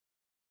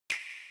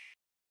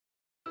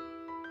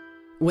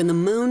When the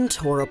moon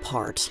tore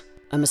apart,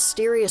 a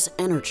mysterious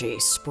energy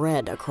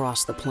spread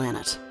across the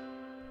planet.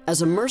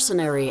 As a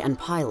mercenary and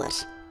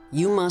pilot,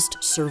 you must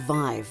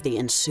survive the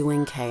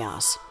ensuing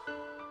chaos.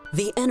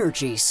 The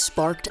energy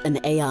sparked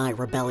an AI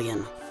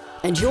rebellion,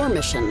 and your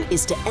mission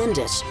is to end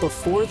it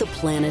before the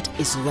planet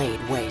is laid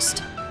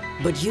waste.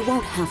 But you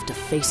won't have to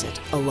face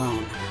it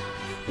alone.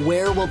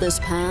 Where will this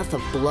path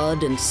of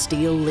blood and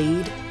steel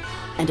lead,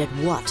 and at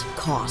what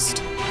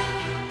cost?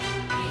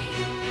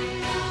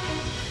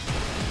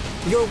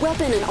 Your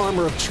weapon and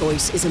armor of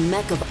choice is a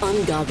mech of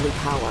ungodly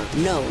power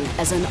known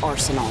as an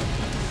arsenal.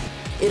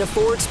 It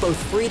affords both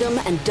freedom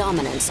and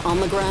dominance on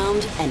the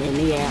ground and in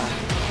the air.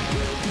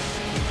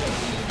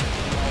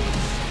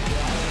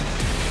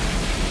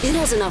 It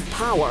has enough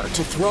power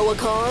to throw a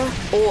car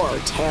or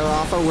tear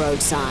off a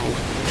road sign.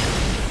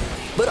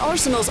 But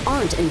arsenals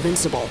aren't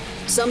invincible.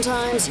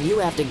 Sometimes you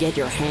have to get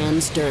your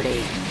hands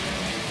dirty.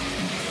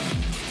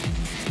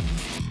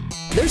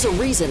 There's a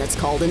reason it's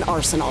called an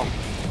arsenal.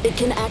 It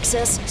can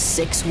access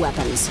 6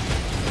 weapons.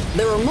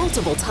 There are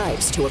multiple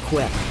types to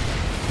equip.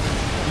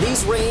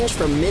 These range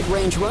from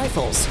mid-range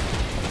rifles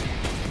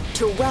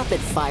to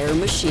rapid-fire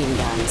machine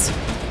guns,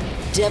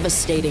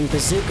 devastating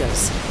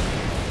bazookas,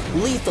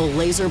 lethal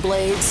laser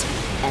blades,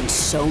 and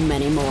so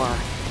many more.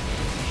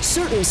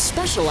 Certain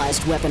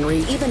specialized weaponry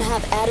even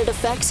have added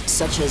effects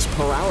such as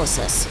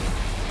paralysis.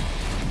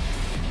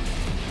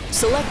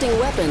 Selecting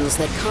weapons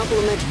that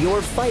complement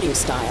your fighting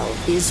style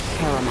is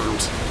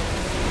paramount.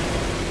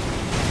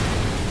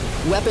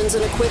 Weapons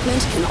and equipment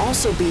can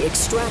also be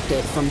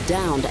extracted from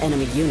downed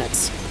enemy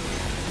units.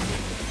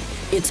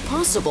 It's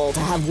possible to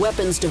have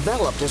weapons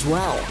developed as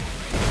well.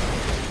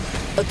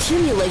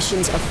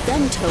 Accumulations of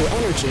femto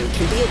energy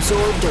can be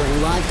absorbed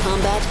during live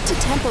combat to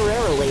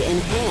temporarily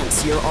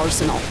enhance your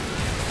arsenal.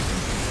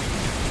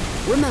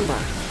 Remember,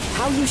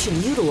 how you should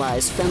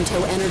utilize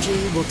femto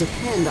energy will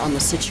depend on the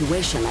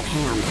situation at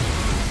hand.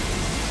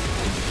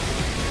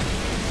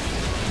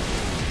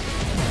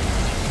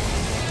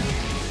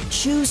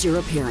 Choose your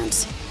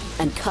appearance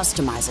and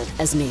customize it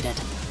as needed.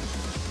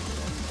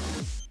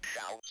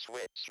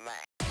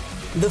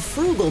 The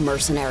frugal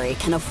mercenary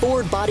can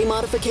afford body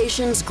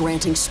modifications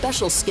granting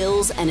special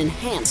skills and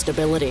enhanced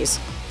abilities.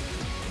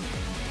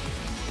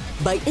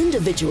 By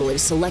individually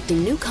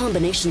selecting new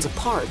combinations of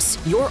parts,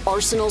 your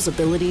arsenal's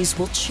abilities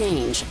will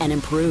change and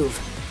improve.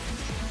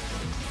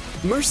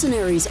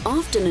 Mercenaries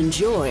often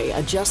enjoy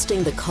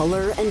adjusting the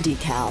color and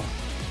decal.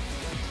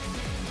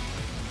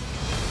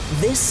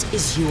 This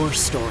is your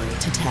story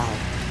to tell.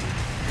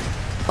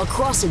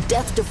 Across a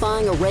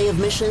death-defying array of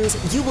missions,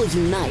 you will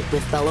unite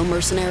with fellow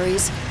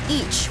mercenaries,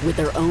 each with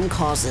their own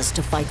causes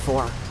to fight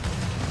for.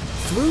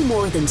 Through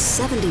more than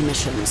 70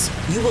 missions,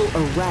 you will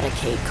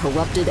eradicate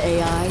corrupted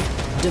AI,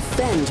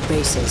 defend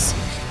bases,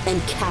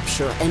 and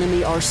capture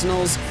enemy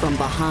arsenals from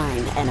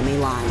behind enemy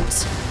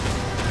lines.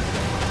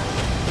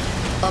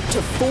 Up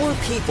to 4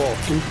 people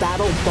can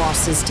battle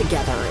bosses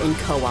together in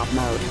co-op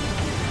mode.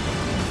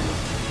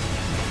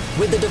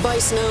 With the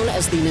device known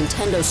as the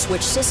Nintendo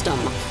Switch system,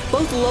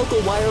 both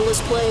local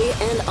wireless play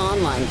and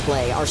online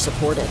play are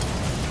supported.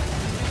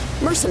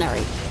 Mercenary,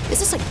 is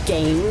this a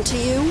game to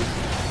you?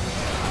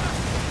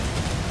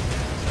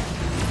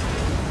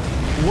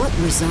 What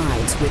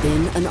resides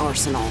within an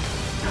arsenal?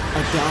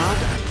 A god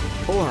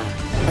or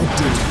a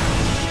demon?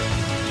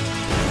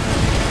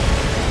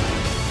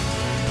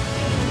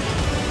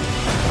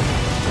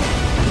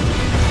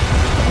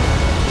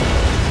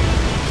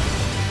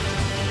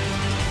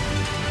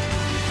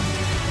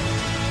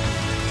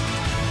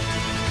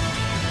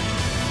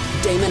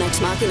 DAEMON X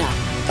MACHINA,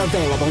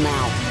 available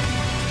now.